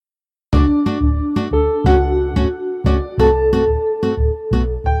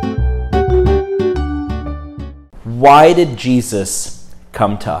why did Jesus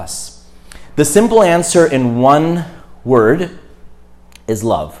come to us? The simple answer in one word is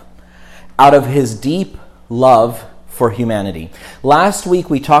love. Out of his deep love for humanity. Last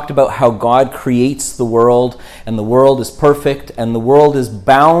week we talked about how God creates the world, and the world is perfect, and the world is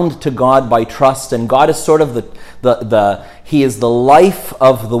bound to God by trust, and God is sort of He is the life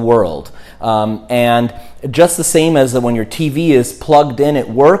of the world. And just the same as when your TV is plugged in, it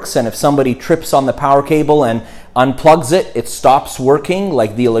works, and if somebody trips on the power cable and unplugs it, it stops working,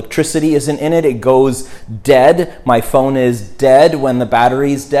 like the electricity isn't in it, it goes dead. My phone is dead when the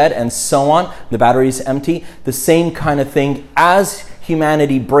battery's dead, and so on. The battery's empty. The same kind of thing. As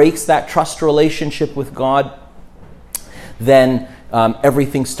humanity breaks that trust relationship with God, then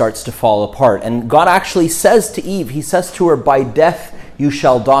everything starts to fall apart. And God actually says to Eve, he says to her, by death you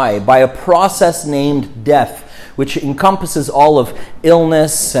shall die, by a process named death, which encompasses all of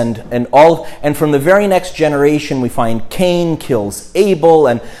illness and from the very next generation we find Cain kills Abel,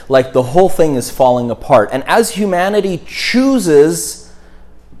 and like the whole thing is falling apart. And as humanity chooses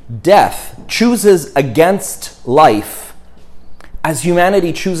death, chooses against life, as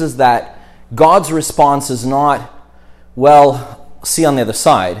humanity chooses that, God's response is not, well, see on the other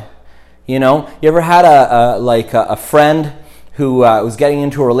side. You know, you ever had a friend who was getting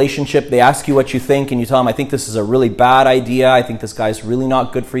into a relationship, they ask you what you think, and you tell them, I think this is a really bad idea, I think this guy's really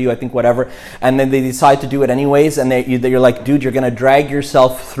not good for you, I think whatever, and then they decide to do it anyways, and you're like, dude, you're going to drag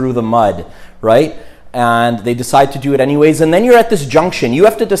yourself through the mud, right? And they decide to do it anyways, and then you're at this junction. You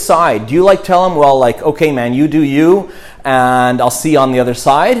have to decide, do you tell them, well, okay, man, you do you, and I'll see you on the other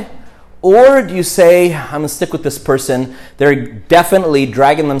side? Or do you say, I'm going to stick with this person, they're definitely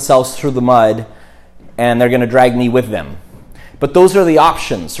dragging themselves through the mud, and they're going to drag me with them? But those are the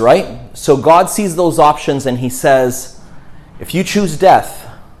options, right? So God sees those options and he says, if you choose death,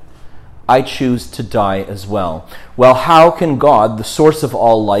 I choose to die as well. Well, how can God, the source of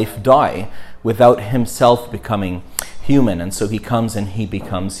all life, die without himself becoming human? And so he comes and he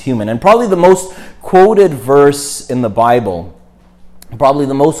becomes human. And probably the most quoted verse in the Bible, probably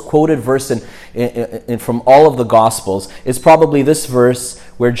the most quoted verse from all of the Gospels, is probably this verse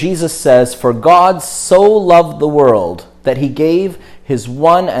where Jesus says, for God so loved the world that he gave his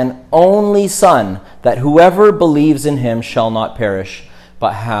one and only Son, that whoever believes in him shall not perish,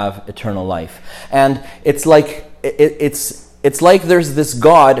 but have eternal life. And it's like there's this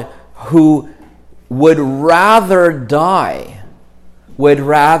God who would rather die, would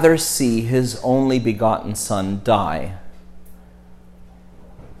rather see his only begotten Son die,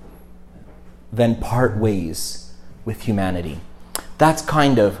 than part ways with humanity. That's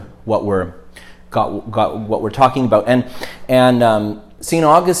kind of what we're talking about. And St.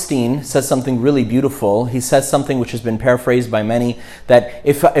 Augustine says something really beautiful. He says something which has been paraphrased by many, that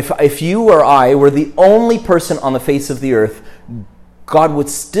if you or I were the only person on the face of the earth, God would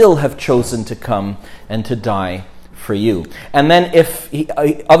still have chosen to come and to die for you. And then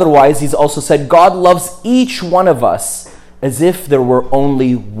otherwise, he's also said, God loves each one of us as if there were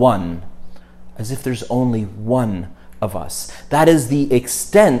only one. As if there's only one of us. That is the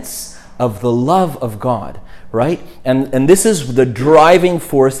extent of the love of God, right? And this is the driving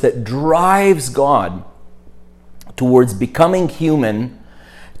force that drives God towards becoming human,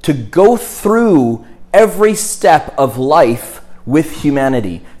 to go through every step of life with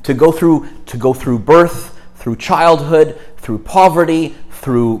humanity, to go through birth, through childhood, through poverty,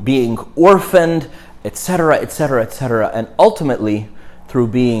 through being orphaned, etc., etc., etc., and ultimately through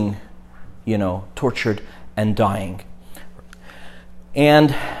being, tortured and dying.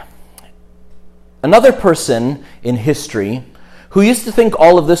 And another person in history who used to think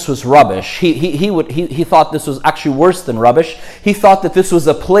all of this was rubbish, he thought this was actually worse than rubbish. He thought that this was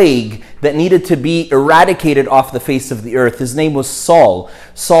a plague that needed to be eradicated off the face of the earth. His name was Saul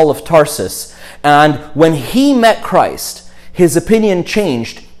of Tarsus. And when he met Christ, his opinion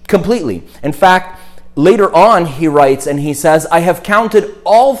changed completely. In fact, later on he writes and he says, I have counted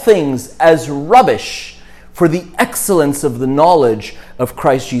all things as rubbish for the excellence of the knowledge of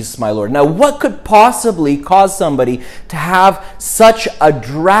Christ Jesus my Lord. Now, what could possibly cause somebody to have such a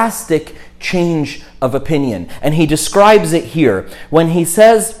drastic change of opinion? And he describes it here when he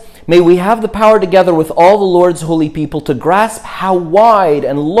says, may we have the power together with all the Lord's holy people to grasp how wide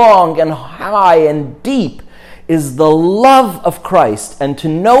and long and high and deep is the love of Christ, and to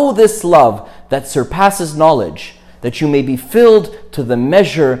know this love that surpasses knowledge, that you may be filled to the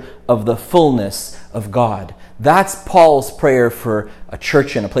measure of the fullness of God. That's Paul's prayer for a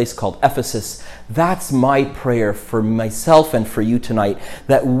church in a place called Ephesus. That's my prayer for myself and for you tonight,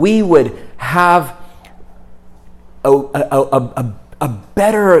 that we would have a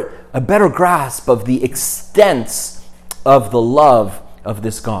better grasp of the extents of the love of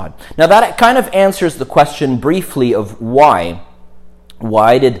this God. Now that kind of answers the question briefly of why.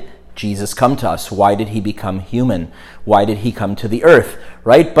 Why did Jesus come to us? Why did he become human? Why did he come to the earth?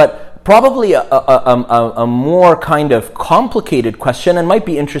 Right? But probably a more kind of complicated question, and might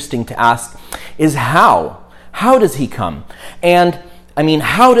be interesting to ask, is how? How does he come? And I mean,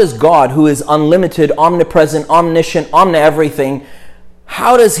 how does God, who is unlimited, omnipresent, omniscient, omni-everything,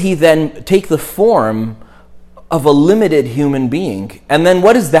 how does he then take the form of a limited human being? And then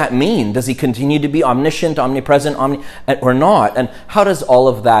what does that mean? Does he continue to be omniscient, omnipresent, or not? And how does all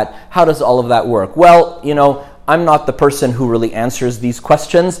of that work? Well, you know, I'm not the person who really answers these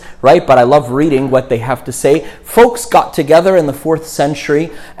questions, right? But I love reading what they have to say. Folks got together in the 4th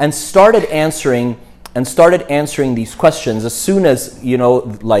century and started answering these questions as soon as,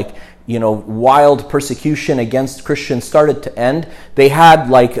 wild persecution against Christians started to end. They had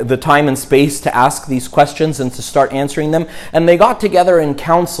the time and space to ask these questions and to start answering them. And they got together in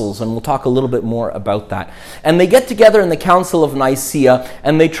councils, and we'll talk a little bit more about that. And they get together in the Council of Nicaea,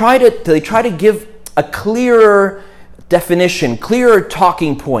 and they try to give a clearer definition, clearer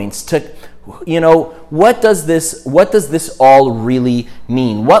talking points to, what does this all really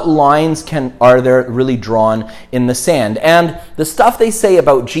mean? What lines are there really drawn in the sand? And the stuff they say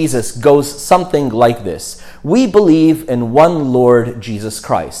about Jesus goes something like this. We believe in one Lord Jesus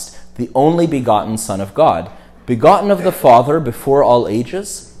Christ, the only begotten Son of God, begotten of the Father before all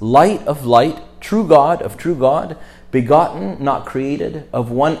ages, light of light, true God of true God, begotten, not created, of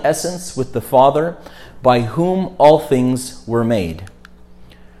one essence with the Father, by whom all things were made,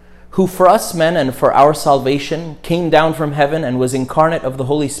 who for us men and for our salvation came down from heaven and was incarnate of the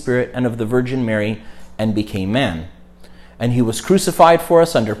Holy Spirit and of the Virgin Mary and became man. And he was crucified for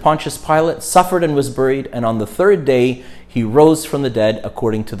us under Pontius Pilate, suffered and was buried, and on the 3rd day he rose from the dead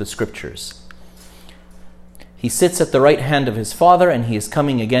according to the Scriptures. He sits at the right hand of his Father, and he is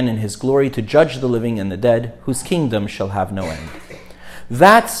coming again in his glory to judge the living and the dead, whose kingdom shall have no end.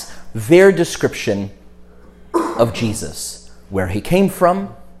 That's their description of Jesus, where he came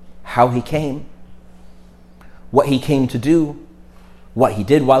from, how he came, what he came to do, what he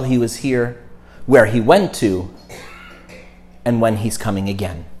did while he was here, where he went to, and when he's coming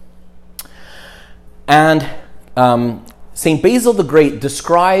again. And St. Basil the Great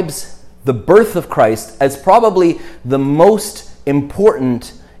describes the birth of Christ as probably the most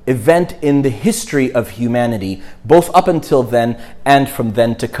important event in the history of humanity, both up until then and from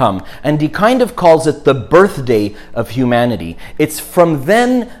then to come. And he kind of calls it the birthday of humanity. It's from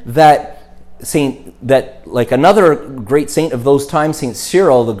then that another great saint of those times, St.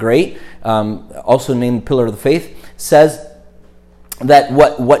 Cyril the Great, also named Pillar of the Faith, says that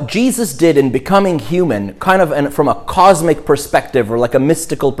what Jesus did in becoming human, kind of from a cosmic perspective or like a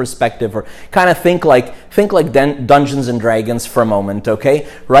mystical perspective, or kind of think like Dungeons and Dragons for a moment, okay?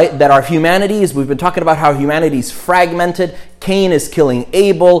 Right? That our humanity we've been talking about how humanity is fragmented. Cain is killing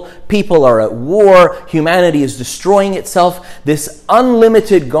Abel. People are at war. Humanity is destroying itself. This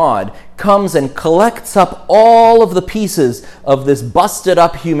unlimited God comes and collects up all of the pieces of this busted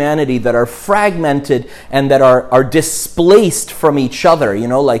up humanity that are fragmented and that are displaced from each other.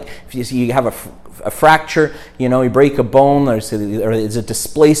 Like if you have a fracture, you break a bone, or is it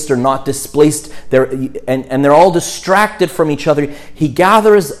displaced or not displaced? And they're all distracted from each other. He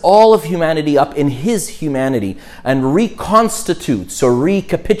gathers all of humanity up in his humanity and reconstitutes or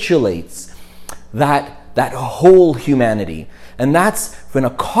recapitulates that whole humanity. And that's, from a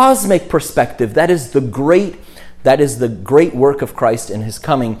cosmic perspective, that is the great work of Christ in his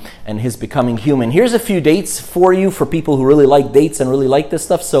coming and his becoming human. Here's a few dates for you, for people who really like dates and really like this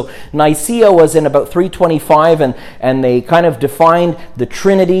stuff. So Nicaea was in about 325, and they kind of defined the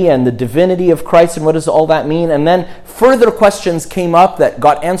Trinity and the divinity of Christ, and what does all that mean? And then further questions came up that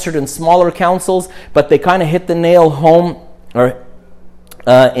got answered in smaller councils, but they kind of hit the nail home,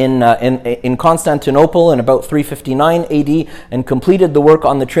 in Constantinople in about 359 AD, and completed the work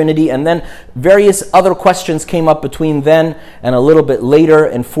on the Trinity. And then various other questions came up between then and a little bit later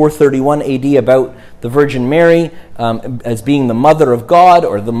in 431 AD about the Virgin Mary as being the mother of God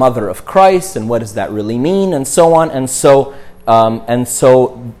or the mother of Christ, and what does that really mean, and so on. And so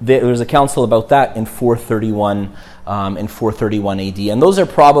there was a council about that in 431 AD. And those are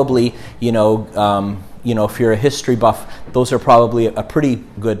probably, if you're a history buff, those are probably a pretty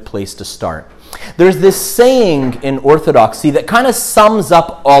good place to start. There's this saying in Orthodoxy that kind of sums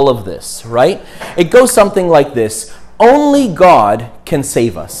up all of this, right? It goes something like this: only God can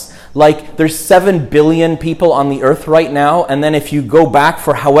save us. like there's 7 billion people on the earth right now, and then if you go back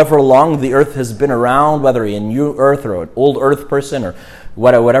for however long the earth has been around, whether you're a new earth or an old earth person or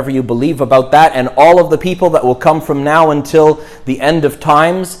whatever you believe about that, and all of the people that will come from now until the end of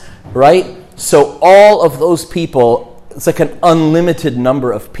times, right? So all of those people, it's like an unlimited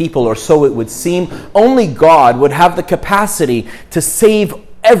number of people, or so it would seem. Only God would have the capacity to save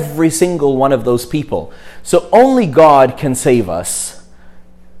every single one of those people. So only God can save us,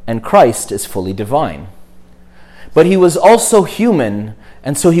 and Christ is fully divine. But he was also human,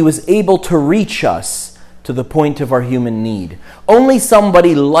 and so he was able to reach us to the point of our human need. Only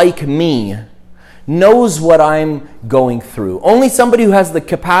somebody like me knows what I'm going through. Only somebody who has the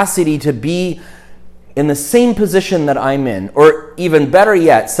capacity to be in the same position that I'm in, or even better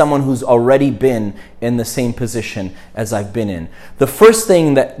yet, someone who's already been in the same position as I've been in. The first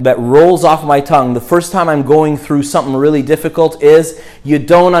thing that rolls off my tongue the first time I'm going through something really difficult is, you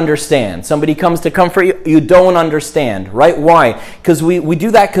don't understand. Somebody comes to comfort you, you don't understand, right? Why? Because we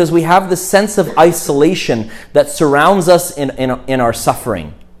do that because we have this sense of isolation that surrounds us in our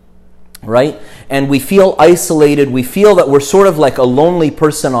suffering. Right? And we feel isolated. We feel that we're sort of like a lonely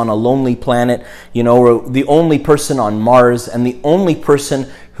person on a lonely planet. You know, we're the only person on Mars and the only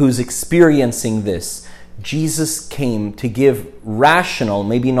person who's experiencing this. Jesus came to give rational,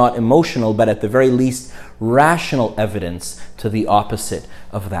 maybe not emotional, but at the very least rational evidence to the opposite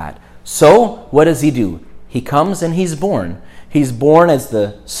of that. So, what does he do? He comes and he's born. He's born, as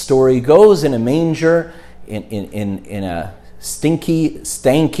the story goes, in a manger, in a stinky,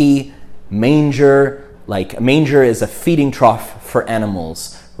 stanky manger. Like, a manger is a feeding trough for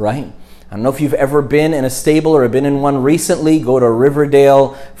animals, right? I don't know if you've ever been in a stable or been in one recently. Go to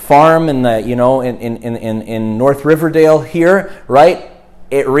Riverdale Farm in the, in North Riverdale here, right?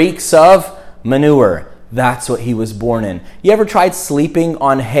 It reeks of manure. That's what he was born in. You ever tried sleeping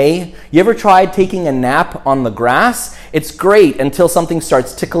on hay? You ever tried taking a nap on the grass? It's great until something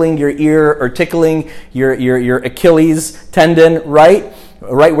starts tickling your ear or tickling your Achilles tendon, right?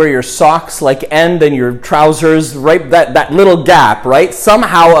 Right where your socks end and your trousers, right? That little gap, right?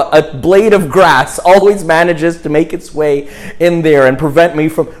 Somehow a blade of grass always manages to make its way in there and prevent me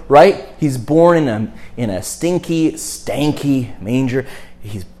from, right? He's born in a stinky, stanky manger.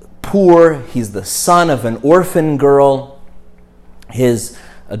 He's poor. He's the son of an orphan girl. His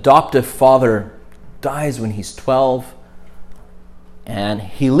adoptive father dies when he's 12. And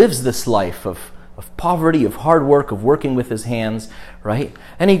he lives this life of poverty, of hard work, of working with his hands, right?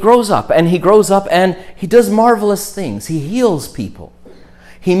 And he grows up and he does marvelous things. He heals people.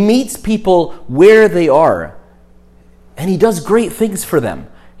 He meets people where they are. And he does great things for them,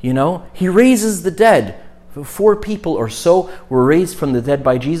 you know? He raises the dead. 4 people or so were raised from the dead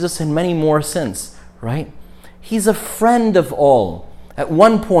by Jesus, and many more since, right? He's a friend of all. At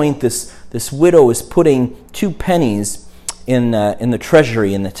one point, this widow is putting 2 pennies in the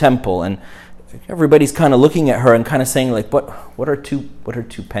treasury in the temple, and everybody's kind of looking at her and kind of saying, like, what are two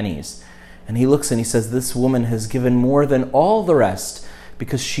pennies? And he looks and he says, this woman has given more than all the rest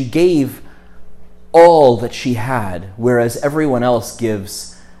because she gave all that she had, whereas everyone else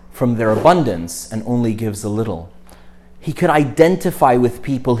gives from their abundance and only gives a little. He could identify with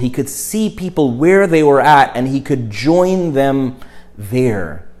people. He could see people where they were at, and he could join them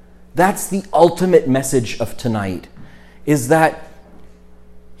there. That's the ultimate message of tonight, is that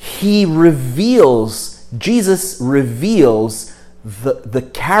Jesus reveals the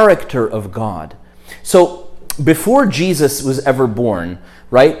character of God. So before Jesus was ever born,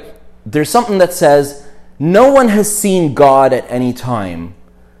 right, there's something that says, no one has seen God at any time.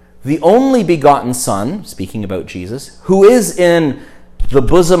 The only begotten Son, speaking about Jesus, who is in the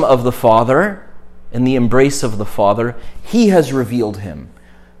bosom of the Father, in the embrace of the Father, he has revealed him.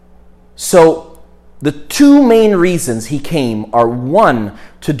 So the 2 main reasons he came are, 1,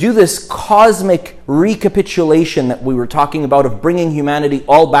 to do this cosmic recapitulation that we were talking about, of bringing humanity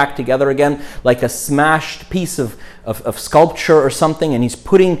all back together again, like a smashed piece of sculpture or something, and he's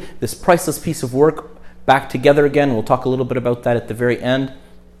putting this priceless piece of work back together again. We'll talk a little bit about that at the very end.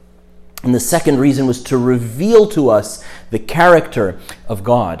 And the second reason was to reveal to us the character of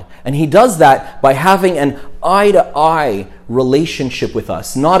God. And he does that by having an eye-to-eye relationship with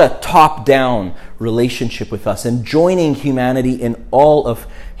us, not a top-down relationship with us, and joining humanity in all of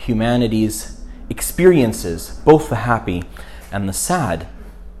humanity's experiences, both the happy and the sad.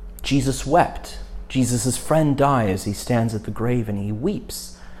 Jesus wept. Jesus' friend dies. He stands at the grave and he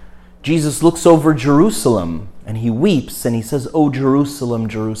weeps. Jesus looks over Jerusalem and he weeps and he says, "O Jerusalem,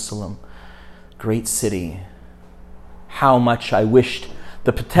 Jerusalem, great city, how much I wished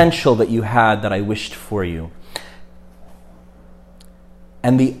the potential that you had, that I wished for you."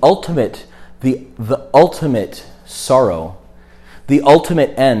 and the ultimate sorrow, the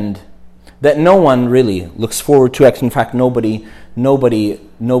ultimate end that no one really looks forward to. In fact, nobody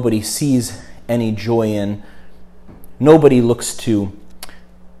sees any joy in. Nobody looks to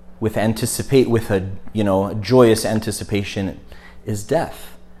with a joyous anticipation is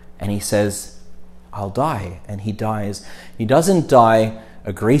death. And he says, I'll die. And he dies. He doesn't die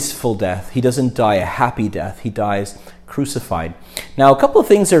a graceful death. He doesn't die a happy death. He dies crucified. Now, a couple of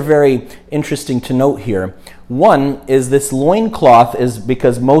things are very interesting to note here. One is this loincloth is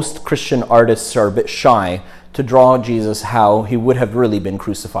because most Christian artists are a bit shy to draw Jesus how he would have really been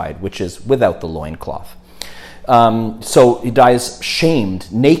crucified, which is without the loincloth. So he dies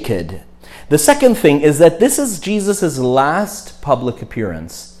shamed, naked. The second thing is that this is Jesus' last public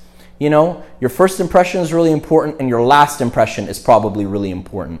appearance. You know, your first impression is really important, and your last impression is probably really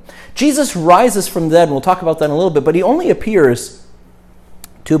important. Jesus rises from the dead, and we'll talk about that in a little bit, but he only appears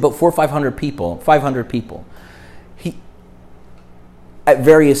to about 400 or 500 people. At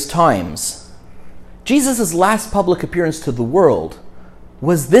various times. Jesus' last public appearance to the world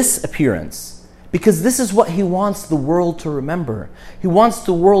was this appearance, because this is what he wants the world to remember. He wants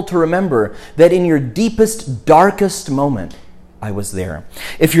the world to remember that in your deepest, darkest moment, I was there.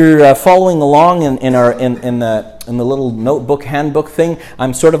 If you're following along in the little notebook handbook thing,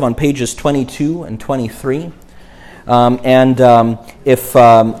 I'm sort of on pages 22 and 23.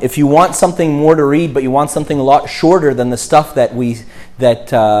 If you want something more to read, but you want something a lot shorter than the stuff that was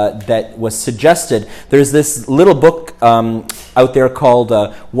suggested, there's this little book out there called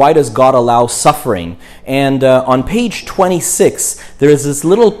 "Why Does God Allow Suffering?" And on page 26, there's this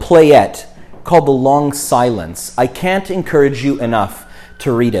little playette called The Long Silence. I can't encourage you enough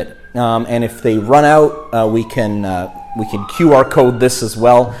to read it. And if they run out, we can QR code this as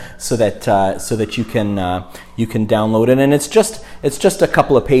well, so that you can download it. And it's just a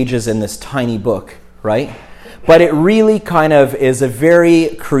couple of pages in this tiny book, right? But it really kind of is a very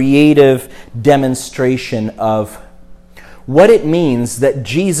creative demonstration of what it means that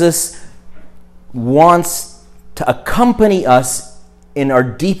Jesus wants to accompany us in our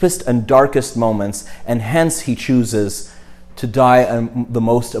deepest and darkest moments, and hence he chooses to die the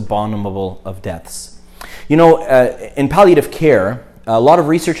most abominable of deaths. You know, in palliative care, a lot of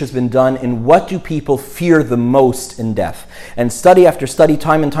research has been done in what do people fear the most in death. And study after study,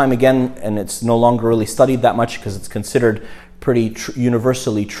 time and time again, and it's no longer really studied that much because it's considered pretty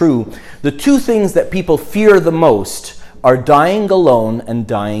universally true, the two things that people fear the most are dying alone and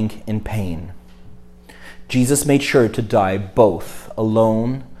dying in pain. Jesus made sure to die both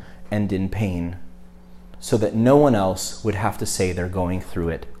alone and in pain, so that no one else would have to say they're going through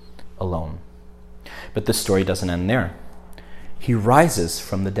it alone. But the story doesn't end there. He rises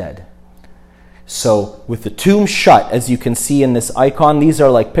from the dead. So with the tomb shut, as you can see in this icon, these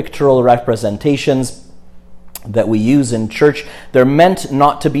are like pictorial representations that we use in church. They're meant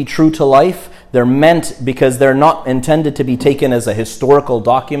not to be true to life. They're meant because they're not intended to be taken as a historical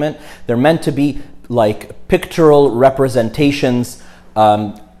document. They're meant to be like pictorial representations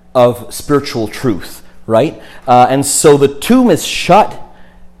of spiritual truth, right? And so the tomb is shut,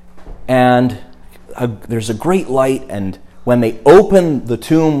 and there's a great light, and when they open the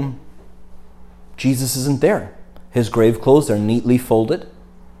tomb, Jesus isn't there. His grave clothes are neatly folded.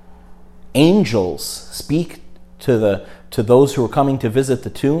 Angels speak to those who are coming to visit the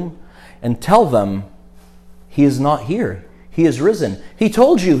tomb and tell them, he is not here. He is risen. He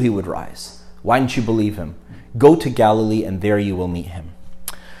told you he would rise. Why didn't you believe him? Go to Galilee and there you will meet him.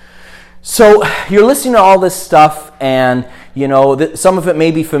 So you're listening to all this stuff, and you know some of it may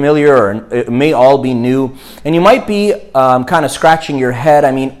be familiar, or it may all be new, and you might be kind of scratching your head.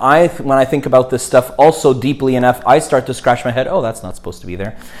 I mean, when I think about this stuff also deeply enough, I start to scratch my head. Oh, that's not supposed to be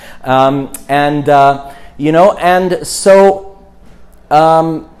there,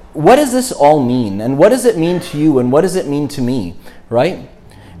 what does this all mean? And what does it mean to you? And what does it mean to me? Right?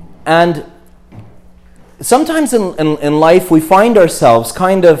 And sometimes in life we find ourselves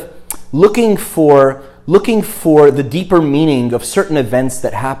kind of looking for the deeper meaning of certain events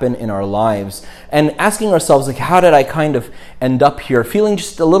that happen in our lives, and asking ourselves, like, how did I kind of end up here? Feeling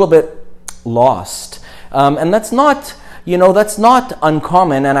just a little bit lost. And that's not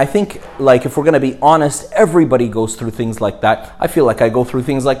uncommon. And I think, like, if we're going to be honest, everybody goes through things like that. I feel like I go through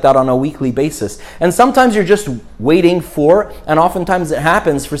things like that on a weekly basis. And sometimes you're just waiting for, and oftentimes it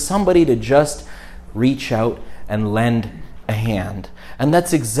happens, for somebody to just reach out and lend a hand. And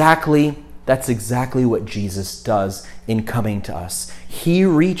that's exactly what Jesus does in coming to us. He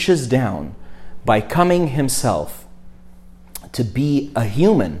reaches down by coming himself to be a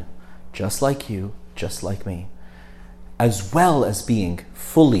human, just like you, just like me, as well as being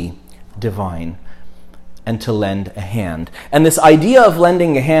fully divine, and to lend a hand. And this idea of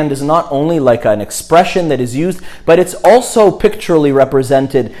lending a hand is not only like an expression that is used, but it's also pictorially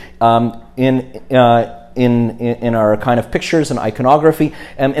represented in our kind of pictures and iconography.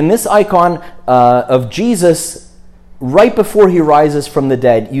 In this icon of Jesus, right before he rises from the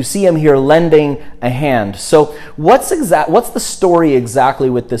dead, you see him here lending a hand. So what's the story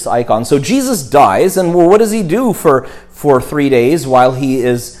exactly with this icon? So Jesus dies, and well, what does he do for 3 days while he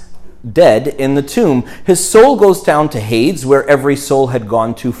is dead in the tomb? His soul goes down to Hades, where every soul had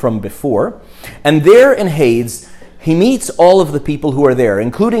gone to from before. And there in Hades, he meets all of the people who are there,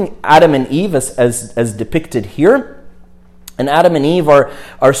 including Adam and Eve as depicted here. And Adam and Eve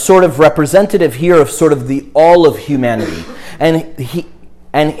are sort of representative here of sort of the all of humanity.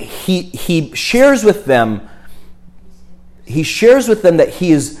 And he shares with them that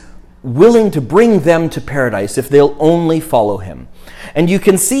he is willing to bring them to paradise if they'll only follow him. And you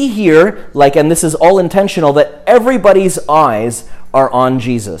can see here, and this is all intentional, that everybody's eyes are on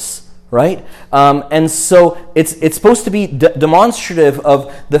Jesus, right? And so it's supposed to be demonstrative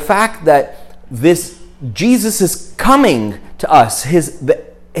of the fact that this Jesus is coming to us,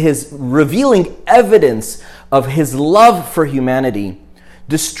 his revealing evidence of his love for humanity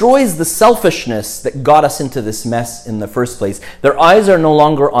destroys the selfishness that got us into this mess in the first place. Their eyes are no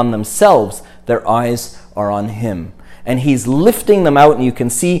longer on themselves, their eyes are on him. And he's lifting them out, and you can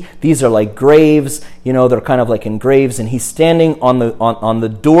see these are like graves, they're kind of like in graves, and he's standing on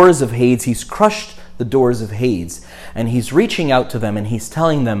the doors of Hades. He's crushed the doors of Hades, and he's reaching out to them, and he's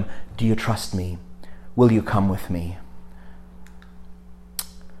telling them, do you trust me? Will you come with me?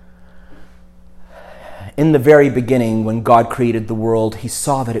 In the very beginning, when God created the world, he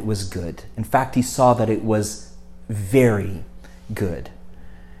saw that it was good. In fact, he saw that it was very good.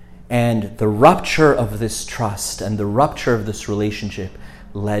 And the rupture of this trust and the rupture of this relationship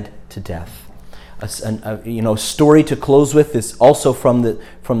led to death. A story to close with is also from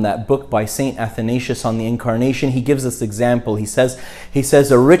that book by Saint Athanasius on the Incarnation. He gives this example. He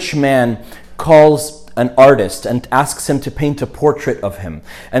says a rich man calls an artist and asks him to paint a portrait of him.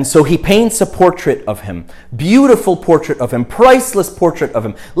 And so he paints a portrait of him, beautiful portrait of him, priceless portrait of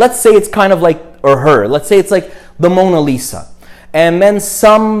him. Let's say it's kind of like, or her, let's say it's like the Mona Lisa. And then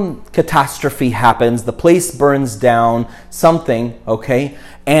some catastrophe happens, the place burns down, something, okay?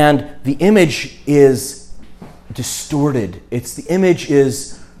 And the image is distorted. The image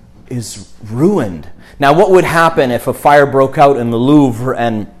is ruined. Now, what would happen if a fire broke out in the Louvre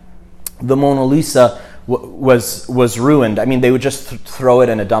and the Mona Lisa was ruined? I mean, they would just throw it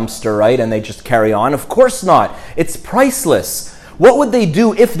in a dumpster, right? And they just carry on? Of course not. It's priceless. What would they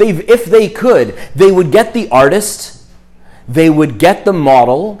do if they could? They would get the artist, they would get the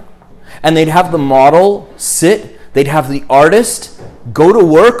model, and they'd have the model sit, they'd have the artist go to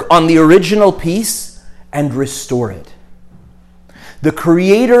work on the original piece and restore it. The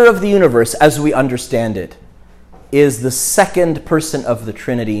creator of the universe, as we understand it, is the second person of the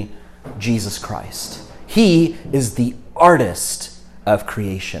Trinity, Jesus Christ. He is the artist of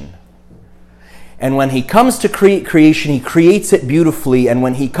creation. And when he comes to create creation, he creates it beautifully. And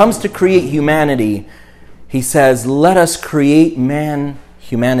when he comes to create humanity, he says, let us create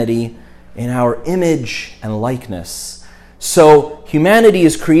humanity, in our image and likeness. So humanity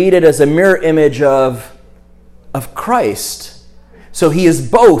is created as a mirror image of Christ. So he is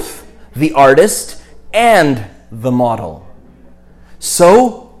both the artist and the model.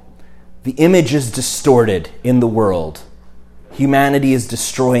 So the image is distorted in the world. Humanity is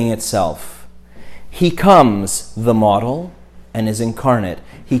destroying itself. He comes, the model, and is incarnate.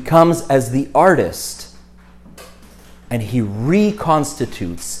 He comes as the artist, and he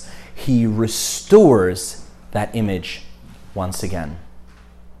reconstitutes, he restores that image once again.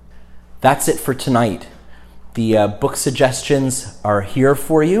 That's it for tonight. The book suggestions are here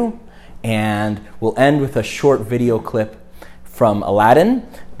for you, and we'll end with a short video clip from Aladdin.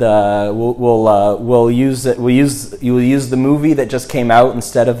 You'll use the movie that just came out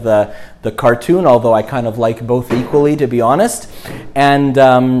instead of the cartoon, although I kind of like both equally, to be honest. And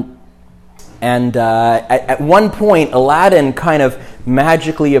at one point, Aladdin kind of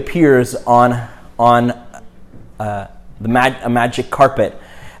magically appears on a magic carpet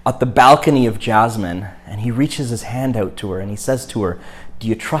at the balcony of Jasmine, and he reaches his hand out to her and he says to her, do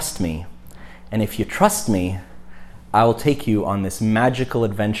you trust me? And if you trust me, I will take you on this magical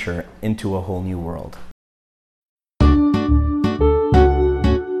adventure into a whole new world.